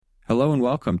Hello and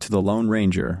welcome to The Lone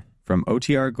Ranger from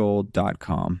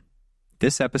OTRGold.com.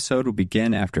 This episode will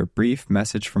begin after a brief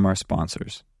message from our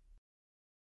sponsors.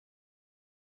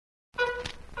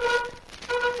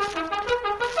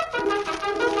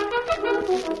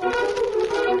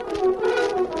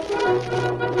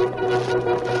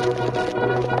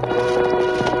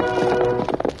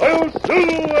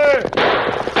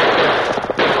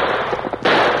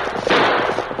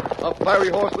 A fiery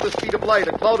horse with the speed of light,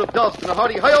 a cloud of dust, and a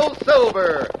hearty hi-yo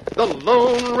silver, the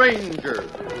Lone Ranger.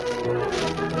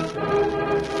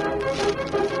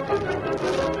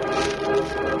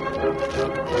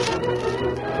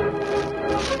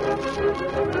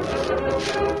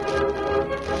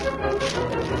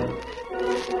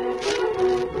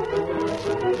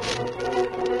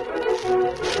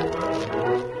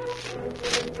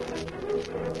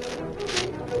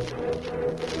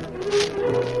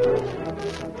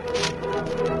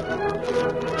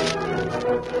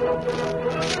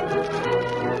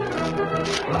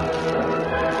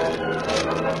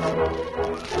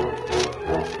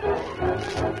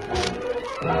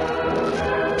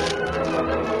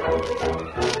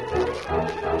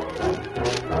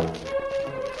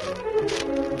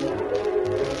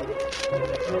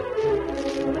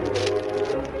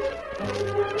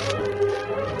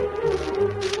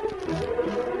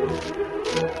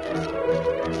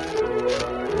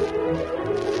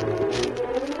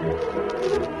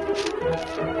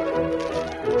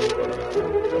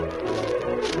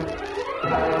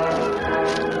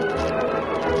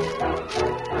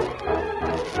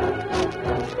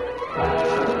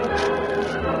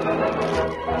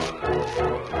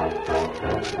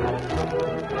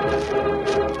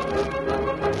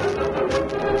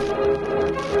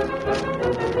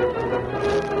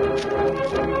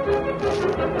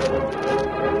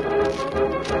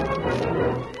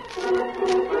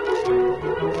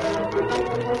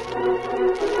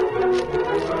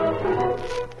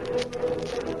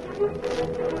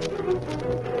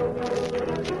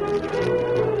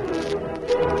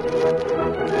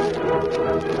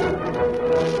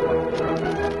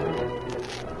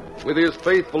 With his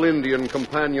faithful Indian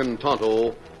companion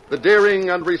Tonto, the daring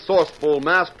and resourceful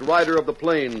masked rider of the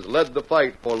plains led the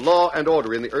fight for law and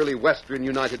order in the early western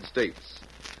United States.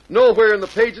 Nowhere in the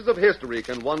pages of history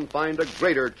can one find a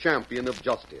greater champion of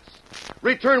justice.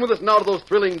 Return with us now to those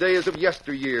thrilling days of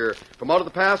yesteryear. From out of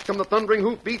the past come the thundering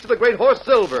hoofbeats of the great horse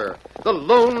Silver. The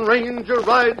Lone Ranger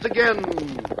rides again.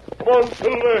 Come on,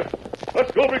 Silver.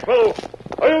 Let's go, big fellow.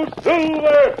 Hi-yo,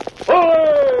 Silver!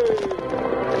 Hi!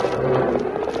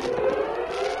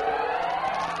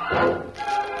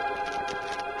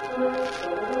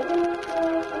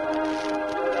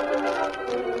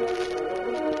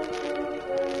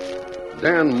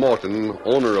 Dan Morton,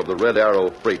 owner of the Red Arrow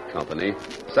Freight Company,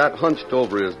 sat hunched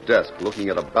over his desk looking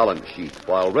at a balance sheet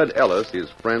while Red Ellis,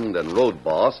 his friend and road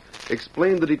boss,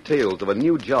 explained the details of a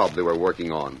new job they were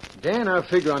working on. Dan, I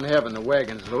figure on having the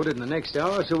wagons loaded in the next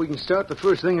hour so we can start the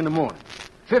first thing in the morning.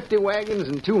 50 wagons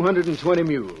and 220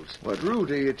 mules. What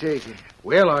route are you taking?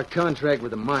 Well, our contract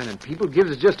with the mining people gives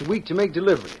us just a week to make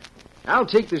delivery. I'll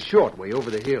take the short way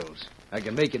over the hills. I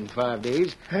can make it in 5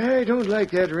 days. I don't like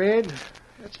that, Red.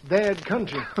 That's bad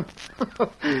country.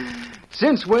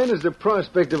 Since when has the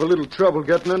prospect of a little trouble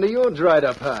gotten under your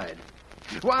dried-up hide?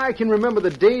 Why, I can remember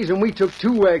the days when we took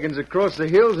 2 wagons across the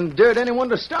hills and dared anyone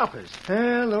to stop us.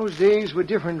 Well, those days were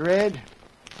different, Red.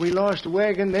 If we lost a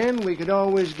wagon then, we could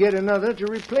always get another to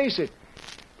replace it.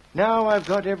 Now I've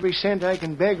got every cent I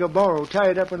can beg or borrow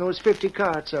tied up in those 50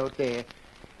 carts out there.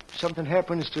 If something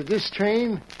happens to this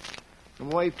train,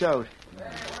 I'm wiped out.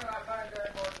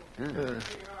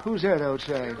 Who's that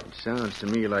outside? It sounds to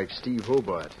me like Steve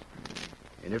Hobart.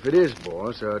 And if it is,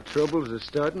 boss, our troubles are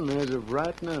starting as of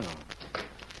right now.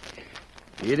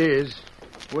 It is.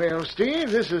 Well,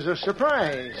 Steve, this is a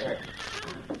surprise.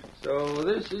 So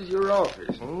this is your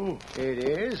office? Oh, it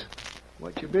is.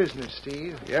 What's your business,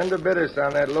 Steve? You're under bidders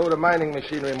on that load of mining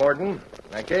machinery, Morton.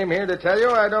 I came here to tell you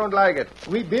I don't like it.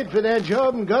 We bid for that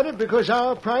job and got it because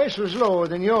our price was lower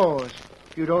than yours.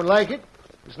 If you don't like it,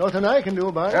 there's nothing I can do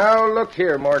about it. Now, look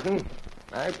here, Morton.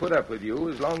 I put up with you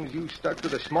as long as you stuck to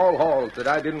the small hauls that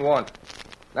I didn't want.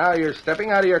 Now you're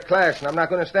stepping out of your class, and I'm not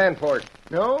going to stand for it.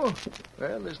 No?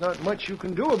 Well, there's not much you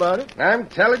can do about it. I'm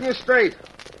telling you straight.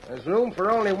 There's room for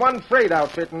only one freight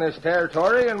outfit in this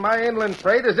territory, and my inland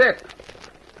freight is it.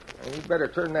 Now, you'd better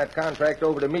turn that contract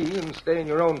over to me and stay in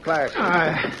your own class.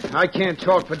 I can't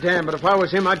talk for Dan, but if I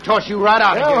was him, I'd toss you right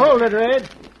out Now, again. hold it, Red.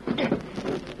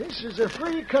 This is a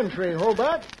free country,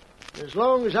 Hobart. As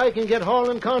long as I can get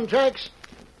hauling contracts,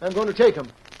 I'm going to take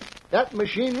them. That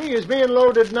machinery is being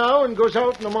loaded now and goes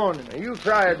out in the morning. Now, you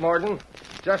try it, Morton.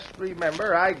 Just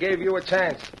remember, I gave you a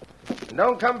chance. And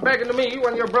don't come begging to me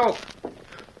when you're broke.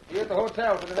 Be at the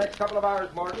hotel for the next couple of hours,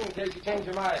 Morton, in case you change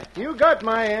your mind. You got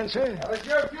my answer. Well, it's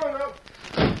your funeral.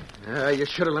 You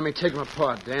should have let me take him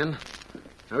apart, Dan.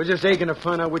 I was just aching to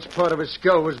find out which part of his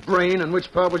skull was brain and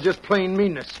which part was just plain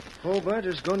meanness. Hobart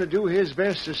is going to do his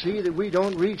best to see that we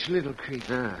don't reach Little Creek.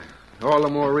 All the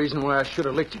more reason why I should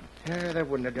have licked him. That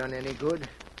wouldn't have done any good.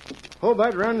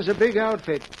 Hobart runs a big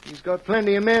outfit. He's got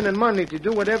plenty of men and money to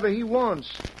do whatever he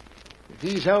wants. If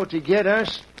he's out to get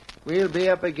us, we'll be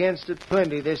up against it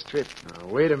plenty this trip. Now,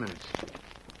 wait a minute.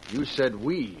 You said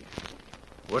we.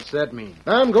 What's that mean?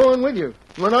 I'm going with you.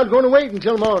 We're not going to wait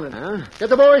until morning. Huh? Get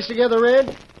the boys together,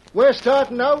 Red. We're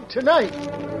starting out tonight.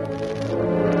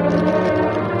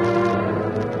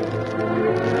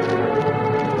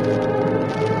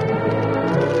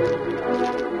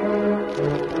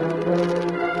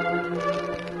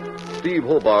 Steve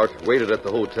Hobart waited at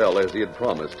the hotel as he had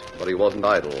promised, but he wasn't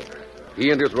idle. He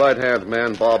and his right-hand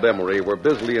man, Bob Emery, were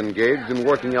busily engaged in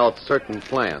working out certain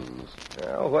plans.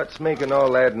 Well, what's making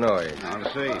all that noise?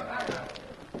 I'll see.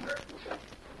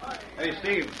 Hey,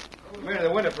 Steve, come here to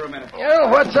the window for a minute. Oh,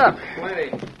 what's up? Plenty.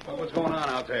 What's going on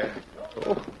out there?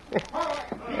 Oh,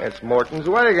 that's Morton's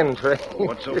wagon train.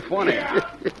 What's so funny?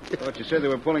 Thought you said they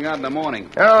were pulling out in the morning.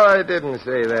 No, I didn't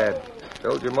say that.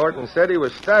 Told you Morton said he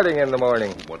was starting in the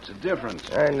morning. What's the difference?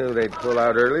 I knew they'd pull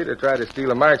out early to try to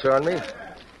steal a march on me.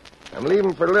 I'm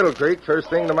leaving for Little Creek first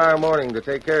thing tomorrow morning to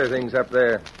take care of things up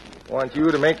there. Want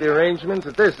you to make the arrangements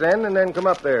at this end and then come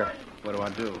up there. What do I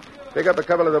do? Pick up a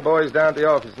couple of the boys down at the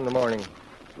office in the morning.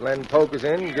 Len Polk is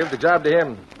in. Give the job to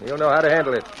him. He'll know how to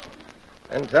handle it.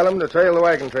 And tell him to trail the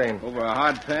wagon train. Over a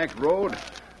hard-packed road?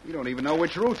 You don't even know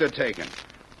which route they're taking.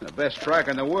 The best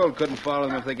tracker in the world couldn't follow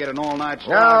them if they get an all-night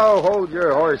start. Now, hold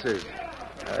your horses.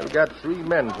 I've got 3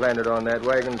 men planted on that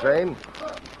wagon train.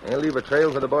 They'll leave a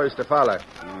trail for the boys to follow.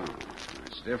 Oh,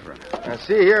 that's different. Now,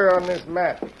 see here on this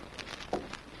map.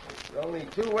 There's only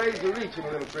 2 ways to reach him,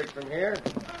 Little Creek, from here.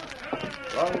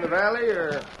 Along the valley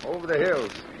or over the hills.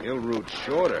 The hill route's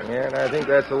shorter. Yeah, and I think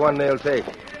that's the one they'll take.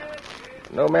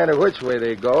 No matter which way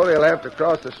they go, they'll have to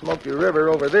cross the Smoky River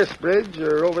over this bridge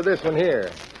or over this one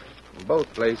here. In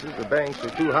both places, the banks are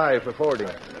too high for fording.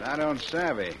 But I don't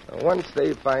savvy. Once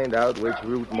they find out which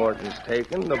route Morton's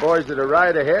taken, the boys are to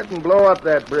ride ahead and blow up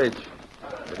that bridge.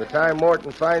 By the time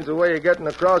Morton finds a way of getting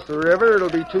across the river, it'll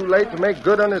be too late to make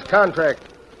good on his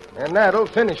contract. And that'll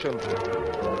finish him.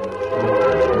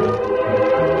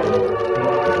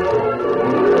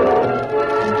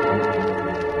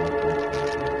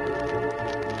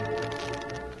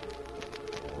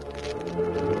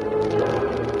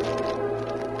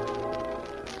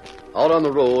 Out on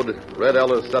the road, Red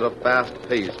Ellis set a fast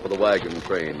pace for the wagon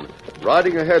train,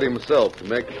 riding ahead himself to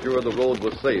make sure the road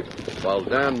was safe, while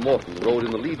Dan Morton rode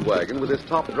in the lead wagon with his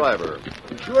top driver.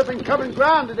 You sure been covering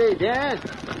ground today, Dan.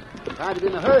 Kind of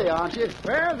in a hurry, aren't you?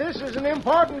 Well, this is an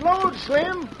important load,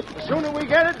 Slim. The sooner we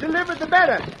get it delivered, the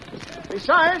better.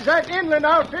 Besides, that inland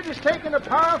outfit is taking a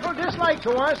powerful dislike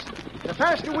to us. The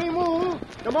faster we move,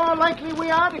 the more likely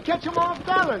we are to catch them off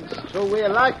balance. So we're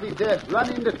likely to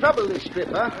run into trouble this trip,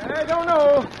 huh? I don't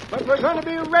know, but we're going to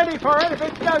be ready for it if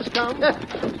it does come.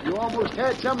 You almost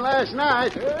had some last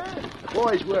night.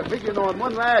 Boys were figuring on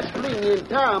one last fling in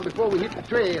town before we hit the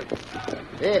trail.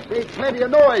 They made plenty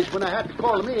of noise when I had to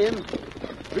call them in.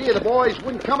 3 of the boys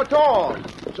wouldn't come at all,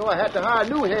 so I had to hire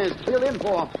new hands to fill in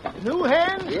for them. New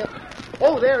hands? Yep.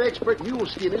 Oh, they're expert mule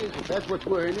skinners, if that's what's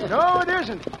worrying you. No, it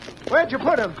isn't. Where'd you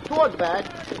put them? Towards back.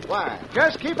 Why?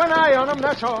 Just keep an eye on them,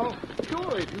 that's all.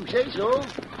 Sure, if you say so.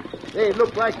 They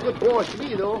look like good boys to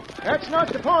me, though. That's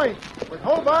not the point. With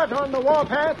Hobart on the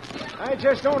warpath, I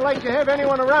just don't like to have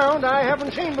anyone around I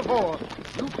haven't seen before.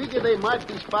 You figure they might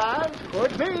be spies?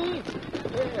 Could be.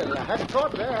 Well, I hadn't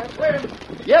thought that. Wait a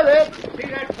minute. Yeah, Red. See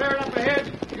that clearing up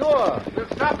ahead? Sure. We'll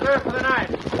stop there for the night.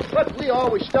 But we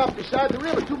always stop beside the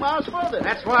river 2 miles further.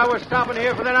 That's why we're stopping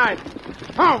here for the night.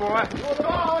 Come on, boy.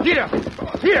 Get up.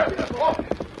 Here.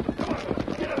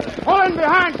 Pull in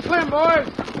behind Slim, boys.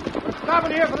 We're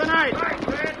stopping here for the night.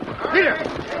 Here.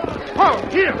 Oh,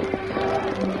 here.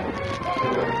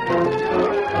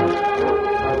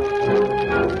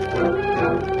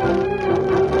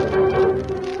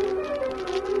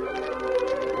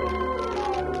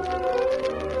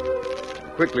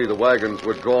 Quickly, the wagons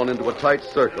were drawn into a tight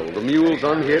circle, the mules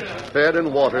unhitched, fed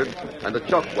and watered, and the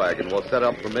chuck wagon was set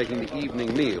up for making the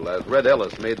evening meal as Red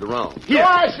Ellis made the rounds. Here.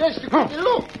 I says to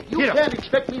look, you can't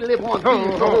expect me to live on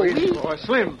beans the whole week. Boy,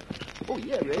 Slim. Oh,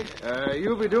 yeah, Red.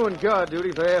 You'll be doing guard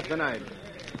duty for half the night.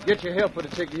 Get your helper to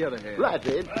take the other half. Right,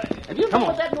 Red. And you know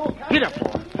what that no... Get up,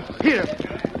 boy. Get up.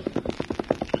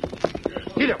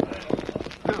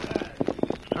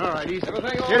 right, easy.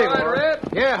 Everything all Steady, right, boy. Red?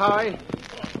 Yeah, Howie.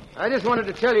 I just wanted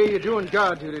to tell you you're doing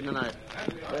guard duty tonight.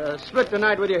 Split the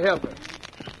night with your helper.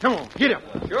 Come on, get up.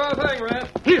 Sure thing, Red.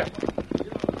 Get up.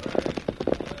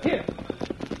 Here.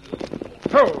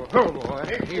 Ho,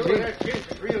 boy. Easy. That cinch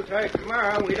is real tight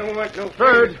tomorrow. We don't want no...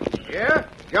 Third. Yeah?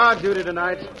 Guard duty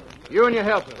tonight. You and your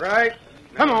helper. Right.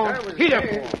 Come on, That was get up.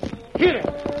 bad. Get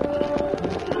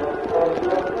up.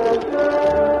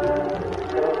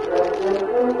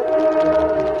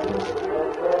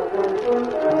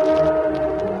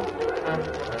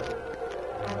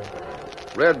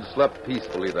 Red slept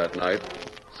peacefully that night,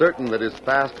 certain that his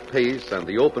fast pace and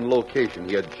the open location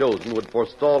he had chosen would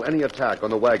forestall any attack on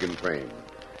the wagon train.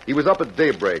 He was up at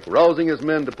daybreak, rousing his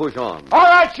men to push on. All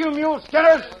right, you mule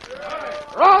skinners.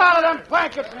 Roll out of them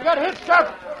blankets and get hitched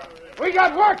up. We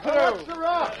got work to do. What's the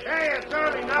rush? Hey, it's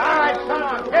early now. All right, come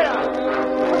on, get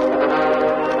up.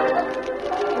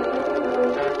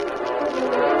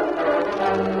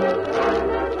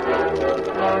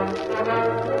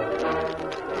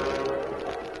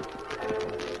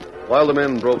 While the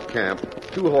men broke camp,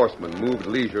 two horsemen moved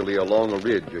leisurely along a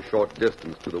ridge a short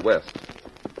distance to the west.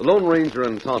 The Lone Ranger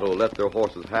and Tonto let their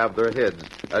horses have their heads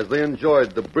as they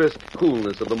enjoyed the brisk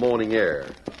coolness of the morning air.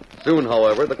 Soon,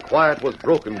 however, the quiet was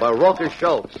broken by raucous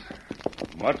shouts.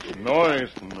 Much noise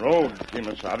from road,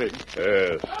 Kimasabi.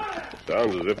 Yes.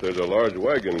 Sounds as if there's a large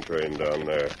wagon train down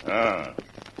there. Ah.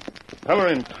 Feller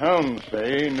in town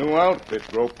say new outfit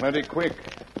grow plenty quick.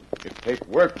 It take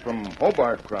work from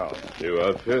Hobart crowd. New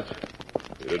outfit?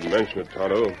 You didn't mention it,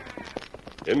 Tonto.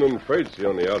 Inland Freight's the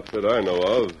only outfit I know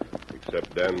of,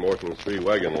 except Dan Morton's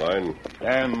 3-wagon line.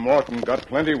 Dan Morton got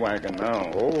plenty wagon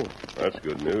now. Oh, that's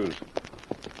good news.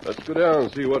 Let's go down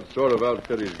and see what sort of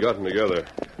outfit he's gotten together.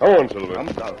 Come on, Silver. Come,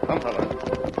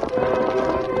 fella.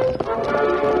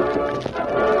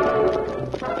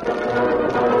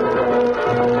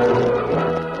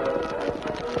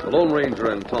 The Lone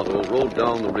Ranger and Tonto rode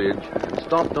down the ridge and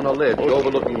stopped on a ledge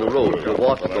overlooking the road to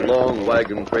watch the long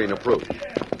wagon train approach.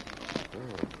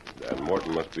 Dan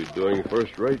Morton must be doing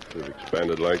first rate if it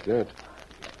expanded like that.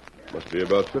 Must be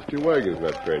about 50 wagons in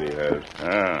that train he has.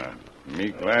 Ah, me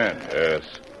glad. Yes.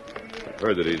 I've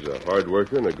heard that he's a hard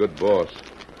worker and a good boss.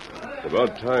 It's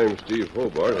about time Steve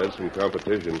Hobart had some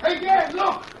competition. Hey, Dad,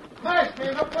 look! Masked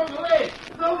man up on the ledge.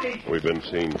 Loaded. We've been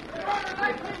seen.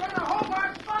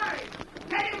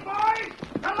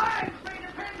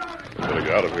 Better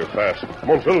get out of here fast. Come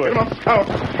on, Silver. Get him up, Scout.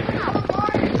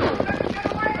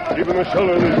 Keep in the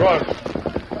shelter of these rocks.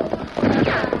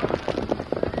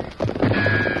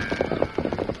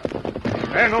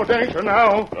 Ain't no danger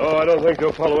now. No, I don't think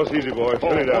they'll follow us. Easy, boy.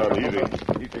 Steady down. Easy.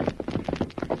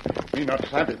 Me not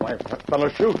savvy why that fellow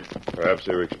shoot. Perhaps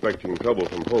they were expecting trouble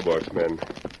from Hobart's men.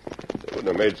 They wouldn't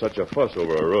have made such a fuss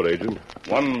over a road agent.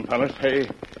 One fellow say,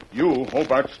 you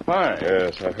Hobart's spy.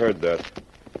 Yes, I heard that.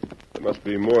 There must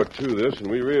be more to this than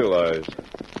we realized.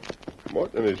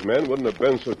 Morton and his men wouldn't have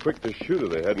been so quick to shoot if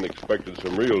they hadn't expected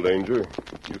some real danger.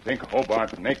 You think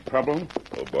Hobart make trouble?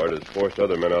 Hobart has forced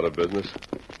other men out of business.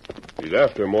 If he's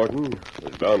after Morton,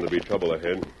 there's bound to be trouble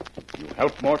ahead. You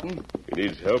help Morton? If he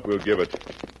needs help, we'll give it.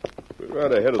 We're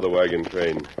right ahead of the wagon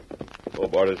train. If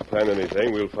Hobart has planned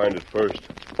anything, we'll find it first.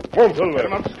 Come on, Silver. Get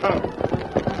him up,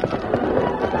 Scout.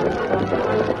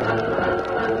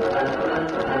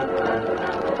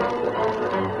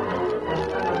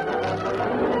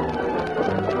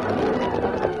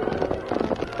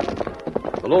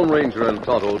 The Lone Ranger and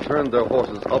Tonto turned their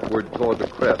horses upward toward the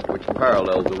crest which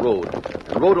paralleled the road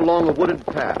and rode along a wooded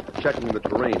path, checking the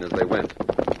terrain as they went.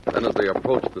 Then as they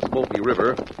approached the Smoky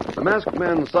River, the masked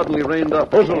man suddenly reined up.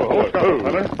 Oh,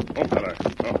 fella.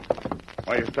 Oh.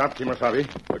 Why you stopped, Kimasabi?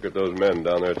 Look at those men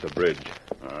down there at the bridge.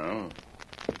 Oh.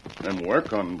 Them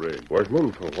work on bridge.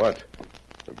 Workmen? For what?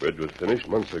 The bridge was finished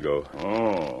months ago.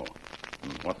 Oh.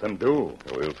 What them do?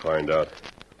 We'll find out.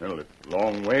 Well, it's a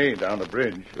long way down the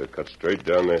bridge. They'll cut straight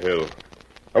down the hill.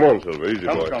 Come on, Silver. Easy,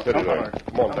 Come, boy. Scout, Steady come, there. fella.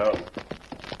 Come on down.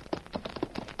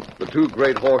 The two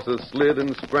great horses slid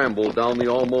and scrambled down the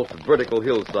almost vertical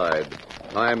hillside.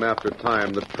 Time after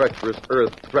time, the treacherous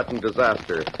earth threatened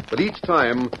disaster, but each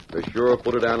time, the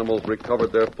sure-footed animals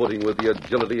recovered their footing with the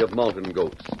agility of mountain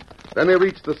goats. Then they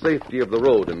reached the safety of the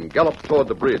road and galloped toward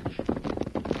the bridge.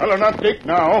 Fella not dig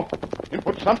now. He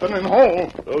put something in hole.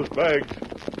 Those bags.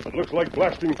 It looks like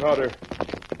blasting powder.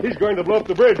 He's going to blow up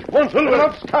the bridge. Come on, Silver. Get him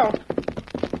up, Scout.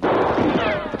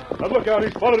 Now look out.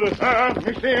 He's followed us.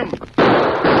 Me see him.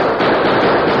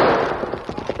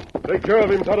 Take care of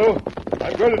him, Tonto.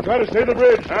 I'm going to try to save the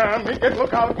bridge. Me get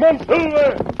look out. Come on,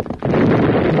 Silver.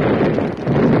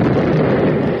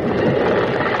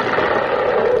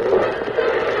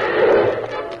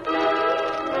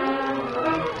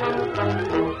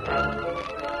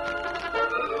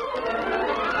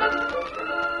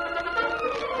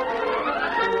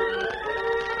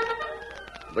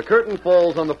 curtain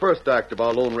falls on the first act of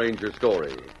our Lone Ranger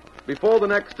story. Before the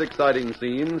next exciting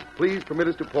scenes, please permit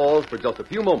us to pause for just a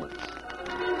few moments.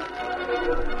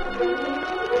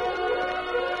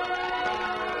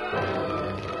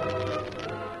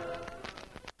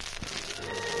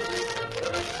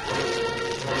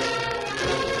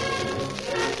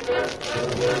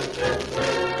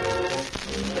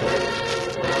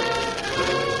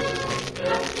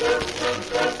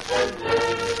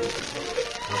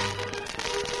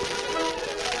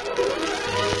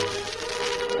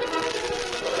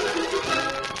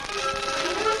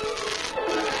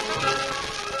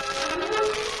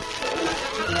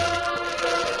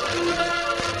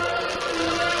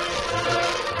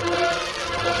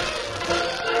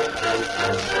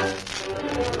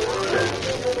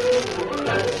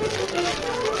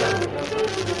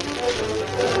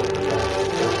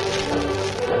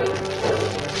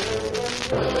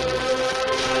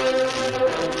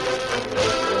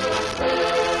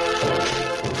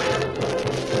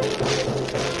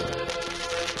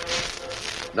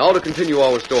 Now to continue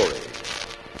our story.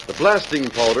 The blasting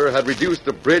powder had reduced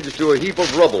the bridge to a heap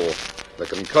of rubble. The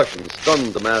concussion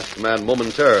stunned the masked man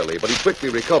momentarily, but he quickly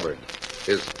recovered.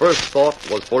 His first thought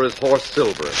was for his horse,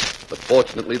 Silver, but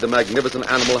fortunately the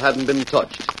magnificent animal hadn't been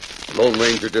touched. The Lone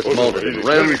Ranger dismounted and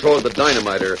ran toward the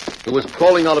dynamiter, who was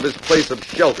crawling out of his place of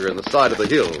shelter in the side of the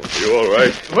hill. You all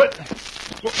right? What?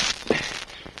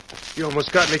 You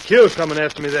almost got me killed coming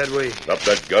after me that way. Drop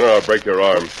that gun or I'll break your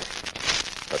arm.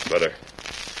 That's better.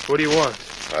 What do you want?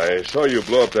 I saw you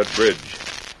blow up that bridge.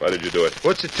 Why did you do it?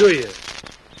 What's it to you?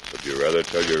 Would you rather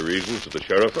tell your reasons to the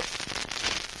sheriff?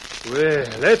 Well,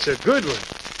 that's a good one.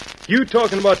 You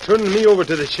talking about turning me over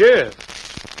to the sheriff.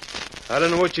 I don't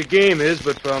know what your game is,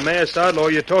 but for a masked outlaw,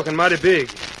 you're talking mighty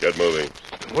big. Get moving.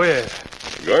 Where?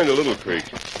 You're going to Little Creek.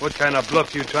 What kind of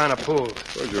bluff you trying to pull?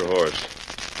 Where's your horse?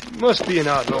 Must be an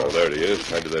outlaw. Oh, there he is,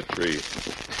 tied to that tree.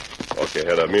 Walk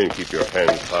ahead of me and keep your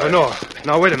hands high. Oh, no.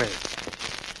 Now, wait a minute.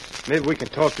 Maybe we can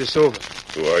talk this over.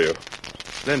 Who are you?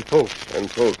 Len Polk. Len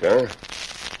Polk, huh?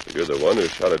 You're the one who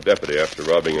shot a deputy after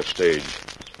robbing a stage.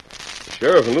 The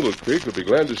sheriff in Little Creek would be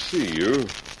glad to see you.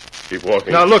 Keep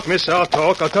walking. Now, look, miss, I'll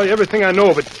talk. I'll tell you everything I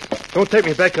know, but don't take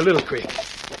me back to Little Creek.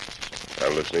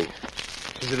 I'm listening.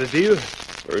 Is it a deal?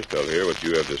 First, I'll hear what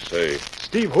you have to say.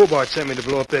 Steve Hobart sent me to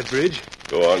blow up that bridge.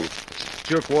 Go on.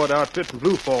 Jerkwad outfit from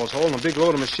Blue Falls hauling a big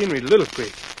load of machinery to Little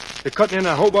Creek. They're cutting in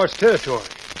on Hobart's territory.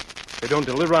 If they don't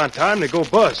deliver on time, they go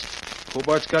bust.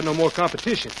 Hobart's got no more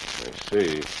competition. I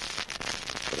see.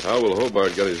 But how will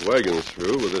Hobart get his wagons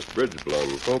through with this bridge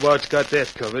blown? Hobart's got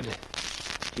that covered.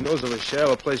 He knows of a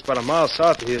shallow place about a mile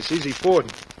south of here. It's easy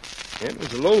fording. And it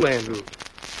was a lowland route.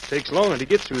 Takes longer to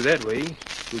get through that way.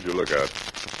 Who'd you look at?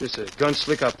 Just a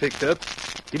gunslick I picked up.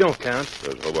 He don't count.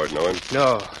 Does Hobart know him?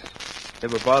 No.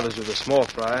 Never bothers with a small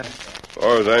fry. As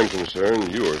far as I'm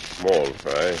concerned, you are small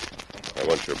fry. I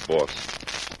want your boss.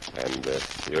 And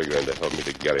you're going to help me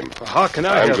to get him. Well, how can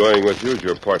I I'm help? going with you as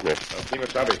your partner. See,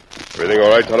 Masabi. Everything all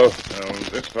right, Tonto?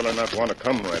 This fella not want to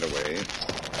come right away.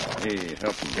 He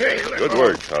help him. Good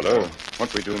work, Tonto.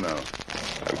 What we do now?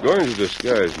 I'm going to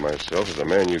disguise myself as the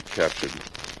man you captured.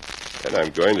 And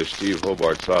I'm going to Steve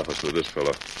Hobart's office with this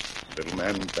fellow. Little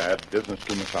man, bad business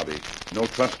to Masabi. No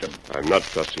trust him. I'm not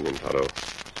trusting him, Tonto.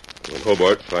 When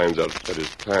Hobart finds out that his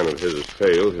plan of his has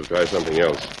failed, he'll try something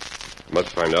else. I must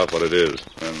find out what it is.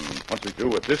 And what we do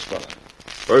with this fella?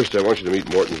 First, I want you to meet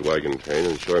Morton's wagon train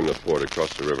and show him the ford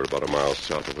across the river about a mile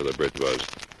south of where the bridge was.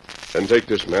 Then take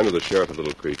this man to the sheriff at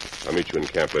Little Creek. I'll meet you in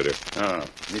camp later.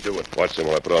 Me do it. Watch him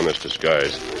while I put on this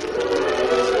disguise.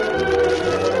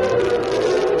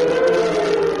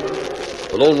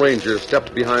 The Lone Ranger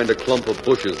stepped behind a clump of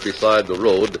bushes beside the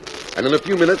road, and in a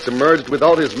few minutes emerged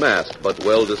without his mask, but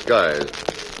well disguised.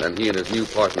 Then he and his new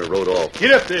partner rode off.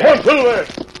 Get up there. Come on, Silver!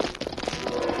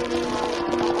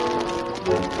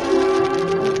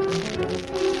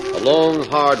 A long,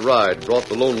 hard ride brought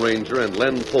the Lone Ranger and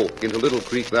Len Polk into Little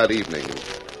Creek that evening.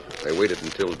 They waited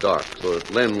until dark so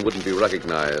that Len wouldn't be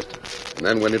recognized, and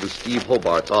then went into Steve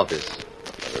Hobart's office.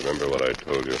 I remember what I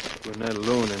told you. We're not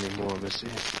alone anymore, Missy.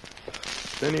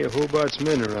 Plenty of Hobart's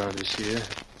men around us here.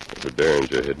 There's a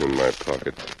derringer hidden in my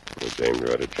pocket. It's aimed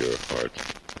right at your heart.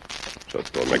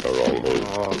 Just don't make a wrong move.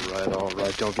 All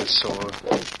right. Don't get sore.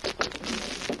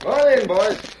 Come on in,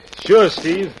 boys. Sure,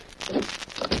 Steve.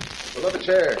 Pull up a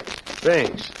chair.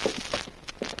 Thanks.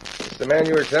 It's the man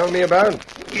you were telling me about?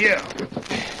 Yeah.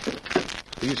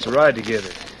 We used to ride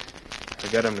together. I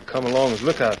got him to come along as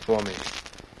lookout for me.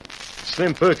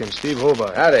 Slim Perkins, Steve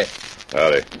Hobart. Howdy.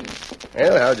 Howdy.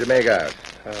 Well, how'd you make out?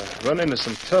 Run into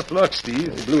some tough luck,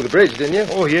 Steve. You blew the bridge, didn't you?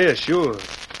 Oh, yeah, sure.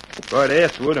 Right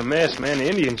afterward, a masked man and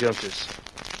Indian jumped us.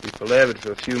 We palavered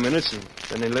for a few minutes, and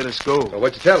then they let us go. Well,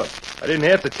 what'd you tell them? I didn't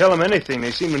have to tell them anything.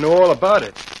 They seemed to know all about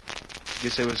it.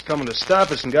 Guess they was coming to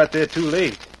stop us and got there too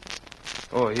late.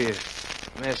 Oh, here.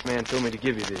 Masked man told me to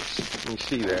give you this. Let me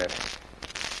see that.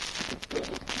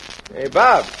 Hey,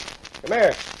 Bob. Come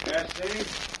here. Yes,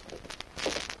 Steve?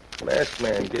 Masked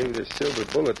man gave this silver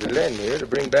bullet to Len here to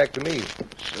bring back to me.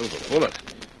 Silver bullet?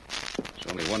 There's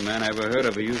only one man I ever heard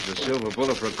of who used a silver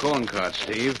bullet for a corn cart,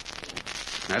 Steve.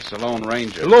 That's the Lone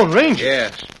Ranger. The Lone Ranger?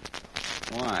 Yes.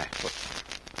 Why?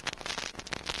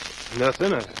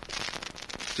 Nothing. I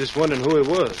just wondering who it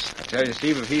was. I tell you,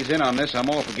 Steve, if he's in on this, I'm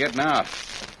all for getting out.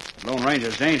 Lone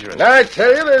Ranger's dangerous. I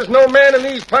tell you, there's no man in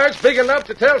these parts big enough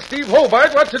to tell Steve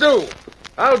Hobart what to do.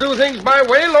 I'll do things my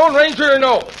way, Lone Ranger or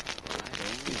no.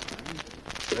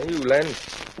 Now you, Len.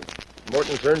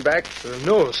 Morton turned back?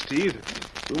 No, Steve.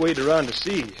 We waited around to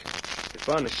see. They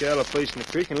found a shallow place in the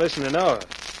creek in less than an hour.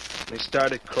 They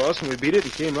started crossing, we beat it,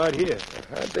 and came right here.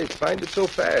 How'd they find it so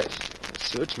fast?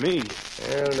 Search me.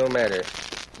 Well, no matter.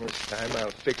 This time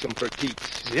I'll fix them for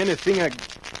keeps. Is there anything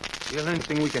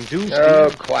anything we can do, Steve? Oh,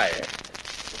 quiet.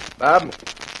 Bob,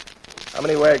 how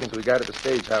many wagons we got at the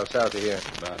stage house out of here?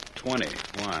 About 20.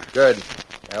 Why? Good.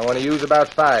 I want to use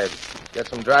about 5. Get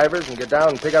some drivers and get down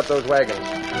and pick up those wagons.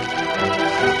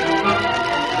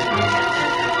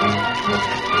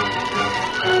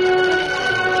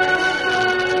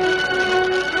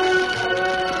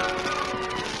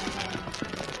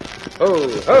 Oh.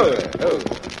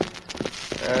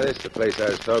 Now, this is the place I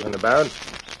was talking about.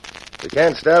 If we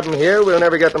can't stop them here, we'll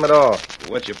never get them at all.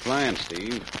 What's your plan,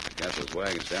 Steve? Got those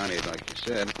wagons down here like you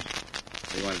said. What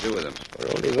do you want to do with them?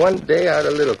 We're only one day out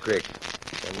of Little Creek.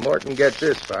 When Morton gets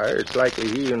this far, it's likely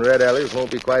he and Red Ellis won't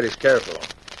be quite as careful.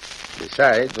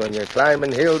 Besides, when you're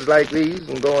climbing hills like these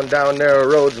and going down narrow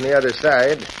roads on the other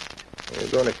side, you're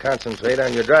going to concentrate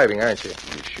on your driving, aren't you?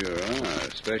 You sure are,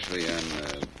 especially on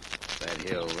that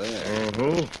hill there.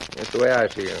 Mm-hmm. That's the way I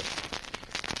feel.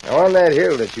 Now, on that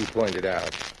hill that you pointed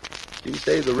out, you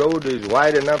say the road is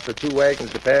wide enough for 2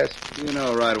 wagons to pass? You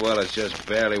know right well it's just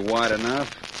barely wide enough.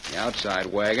 The outside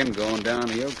wagon going down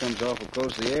the hill comes awful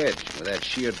close to the edge. With that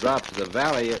sheer drop to the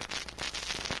valley,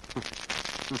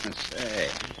 Say,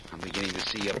 I'm beginning to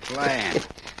see a plan.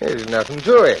 There's nothing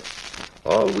to it.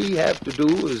 All we have to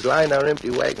do is line our empty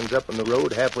wagons up on the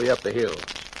road halfway up the hill.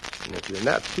 And if you're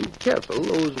not too careful,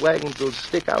 those wagons will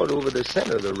stick out over the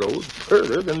center of the road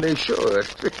further than they should.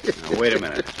 Now, wait a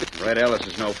minute. Red Ellis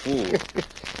is no fool.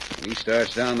 When he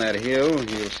starts down that hill,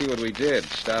 he'll see what we did.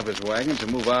 Stop his wagons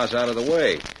and move ours out of the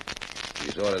way.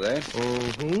 You thought of that?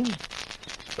 Mm-hmm.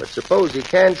 But suppose he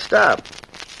can't stop.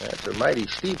 That's a mighty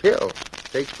steep hill.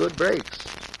 Takes good brakes.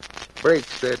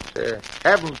 Brakes that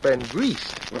haven't been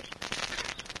greased.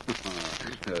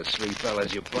 Those 3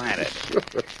 fellas you planted.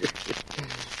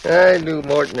 I knew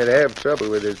Morton would have trouble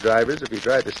with his drivers if he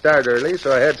tried to start early,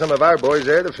 so I had some of our boys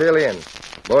there to fill in.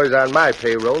 Boys on my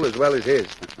payroll as well as his.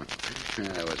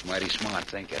 That was mighty smart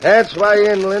thinking. That's why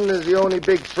Inland is the only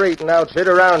big freighting outfit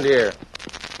around here.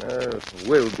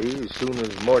 Will be as soon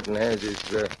as Morton has his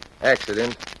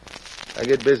accident. I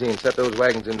get busy and set those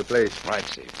wagons into place. Right,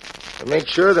 Steve. But make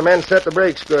sure the men set the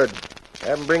brakes good.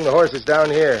 Have them bring the horses down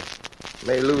here.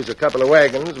 May lose a couple of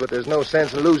wagons, but there's no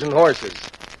sense in losing horses.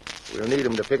 We'll need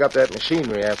them to pick up that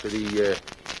machinery after the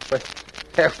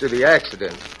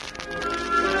accident.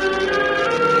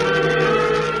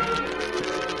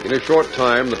 In a short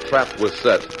time, the trap was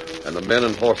set, and the men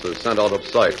and horses sent out of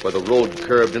sight where the road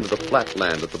curved into the flat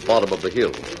land at the bottom of the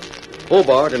hill.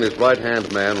 Hobart and his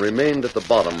right-hand man remained at the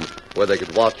bottom where they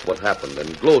could watch what happened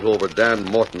and gloat over Dan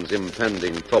Morton's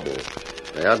impending trouble.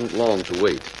 They hadn't long to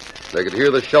wait. They could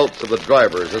hear the shouts of the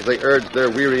drivers as they urged their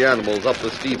weary animals up the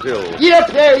steep hills. Get up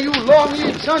there, you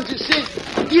long-eared sons of sin.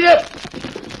 Get up!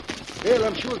 Well,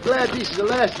 I'm sure glad this is the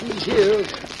last of these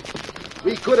hills.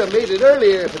 We could have made it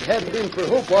earlier if it hadn't been for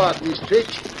Hobart and his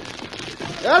tricks.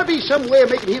 There'll be some way of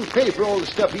making him pay for all the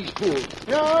stuff he's pulled.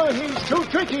 No, he's too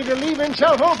tricky to leave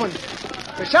himself open.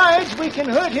 Besides, we can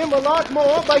hurt him a lot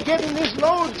more by getting this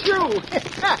load through.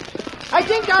 I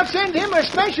think I'll send him a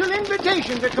special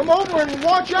invitation to come over and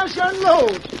watch us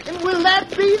unload. And will that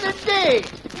be the day?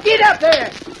 Get up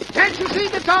there! Can't you see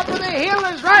the top of the hill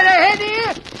is right ahead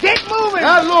here? Get moving!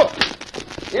 Now, look.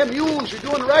 Them mules are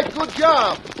doing a right good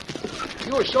job. If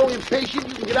you're so impatient,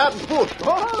 you can get out and push.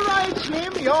 All right,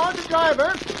 Slim, you're the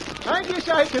driver. I guess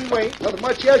I can wait. Not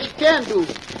much else you can do.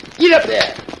 Get up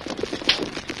there.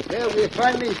 Well, we'll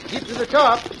finally get to the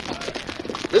top.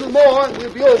 A little more and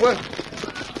we'll be over.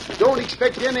 Don't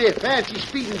expect any fancy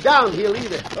speeding downhill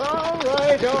either. All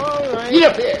right. Get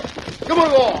up there. Come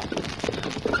along.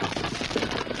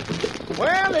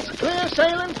 Well, it's clear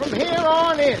sailing from here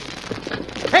on in.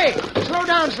 Hey, slow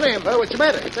down, Slim. Well, what's the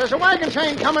matter? There's a wagon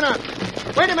train coming up.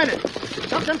 Wait a minute.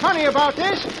 Something funny about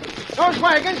this. Those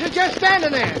wagons are just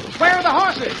standing there. Where are the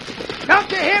horses?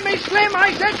 Don't you hear me, Slim?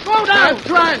 I said slow down. I'm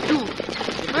trying to.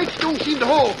 The brakes don't seem to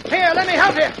hold. Here, let me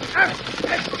help you.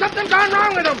 There's something gone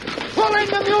wrong with them. Pull in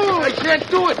the mule. I can't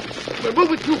do it. We're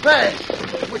moving too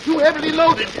fast. We're too heavily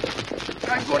loaded.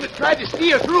 I'm going to try to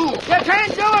steer through. You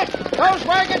can't do it. Those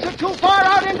wagons are too far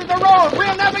out into the road.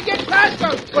 We'll never get past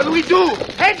them. What do we do?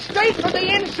 Head straight for the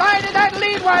inside of that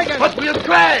lead wagon. But we'll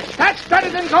crash. That's better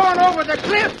than going over the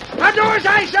cliff. Now do as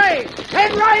I say.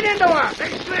 Head right into her.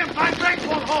 Hey, Slim, my brakes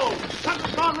won't hold.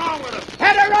 Something's gone wrong with them.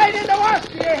 Head her right into us.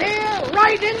 Do you hear?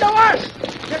 Right into us.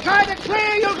 You try to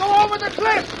clear, you'll go over the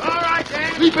cliff. All right,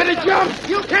 then. We better jump.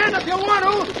 You can if you want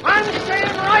to. I'm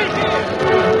staying right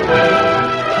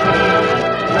here.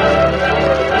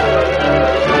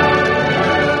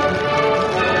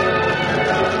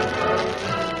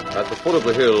 At the foot of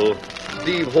the hill,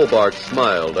 Steve Hobart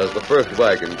smiled as the first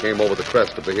wagon came over the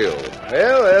crest of the hill.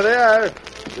 Well, there they are.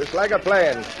 Just like a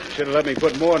plan. Should have let me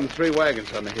put more than 3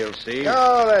 wagons on the hill, Steve.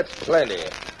 Oh, that's plenty.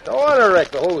 Don't want to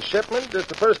wreck the whole shipment, just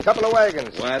the first couple of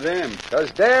wagons. Why them?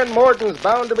 Because Dan Morton's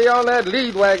bound to be on that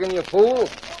lead wagon, you fool.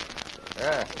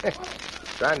 Ah,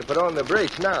 trying to put on the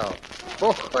brakes now.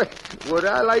 Boy, would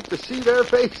I like to see their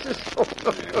faces.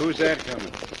 Who's that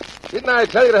coming? Didn't I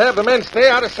tell you to have the men stay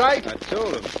out of sight? I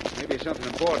told him. Maybe something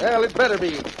important. Well, it better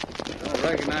be. I don't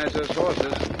recognize those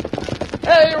horses.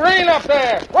 Hey, rein up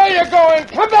there. Where you going?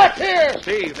 Come back here.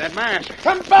 Steve, that mask.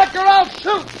 Come back or I'll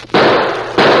shoot.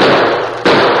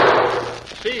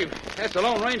 Steve, that's the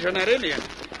Lone Ranger and that Indian.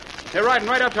 They're riding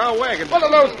right up to our wagon. What are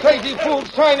those crazy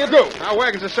fools trying to do? Our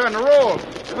wagons are starting to roll.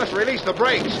 They must release the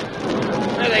brakes.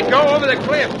 There they go over the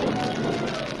cliff.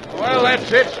 Well,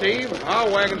 that's it, Steve. Our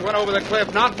wagons went over the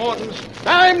cliff, not Morton's.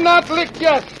 I'm not licked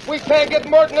yet. We can't get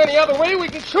Morton any other way. We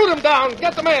can shoot him down.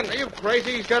 Get the men. Are you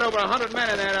crazy? He's got over 100 men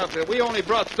in that outfit. We only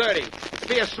brought 30. It'd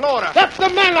be a slaughter. Get the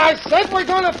men, I said. We're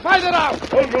going to fight it out.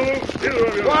 Don't move, either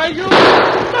of you. Why, you...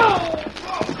 No!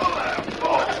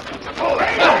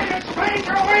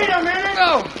 Stranger, wait a minute.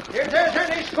 No. If there's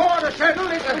any score to settle,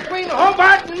 it's between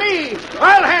Hobart and me.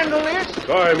 I'll handle this.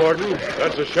 Sorry, Morton.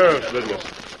 That's the sheriff's business.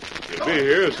 He'll be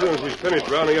here as soon as he's finished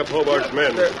rounding up Hobart's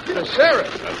men. The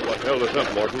sheriff. That's what held us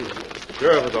up, Morton. The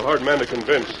sheriff is a hard man to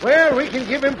convince. Well, we can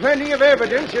give him plenty of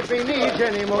evidence if he needs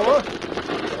any more.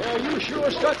 You sure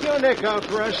stuck your neck out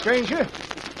for us, stranger.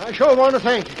 I sure want to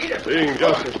thank you. Seeing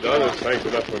justice done is thanks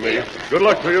enough for me. Good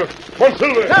luck to you. One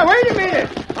Silver. Now, wait a minute.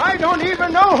 I don't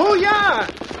even know who you are.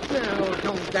 No,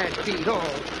 don't that beat all.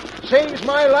 Saves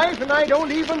my life, and I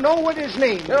don't even know what his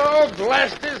name is. Oh,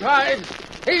 blast his hide.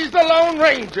 He's the Lone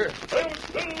Ranger.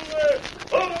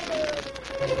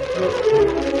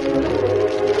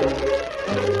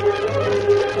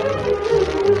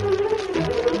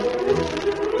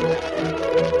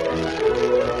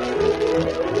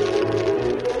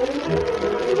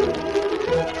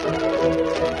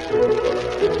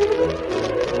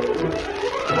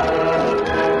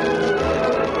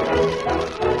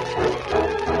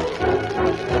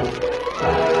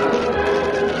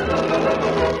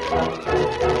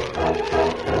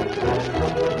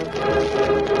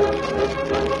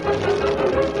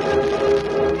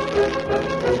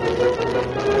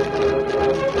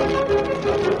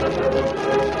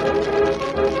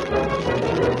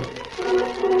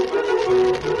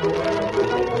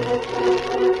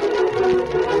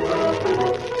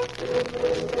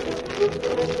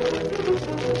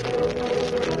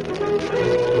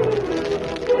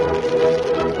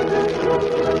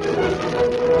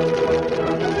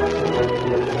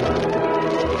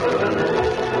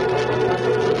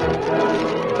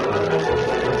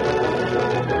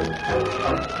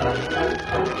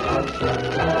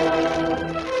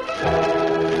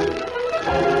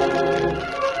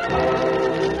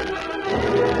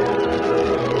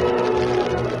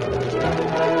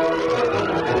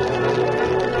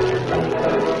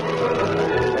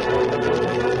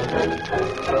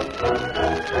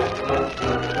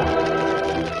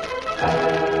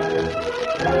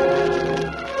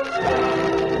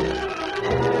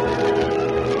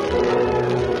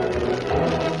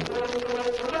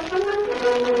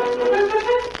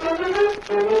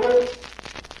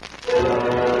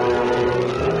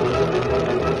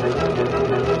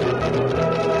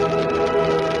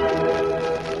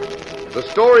 The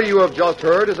story you have just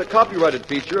heard is a copyrighted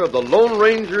feature of the Lone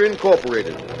Ranger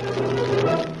Incorporated.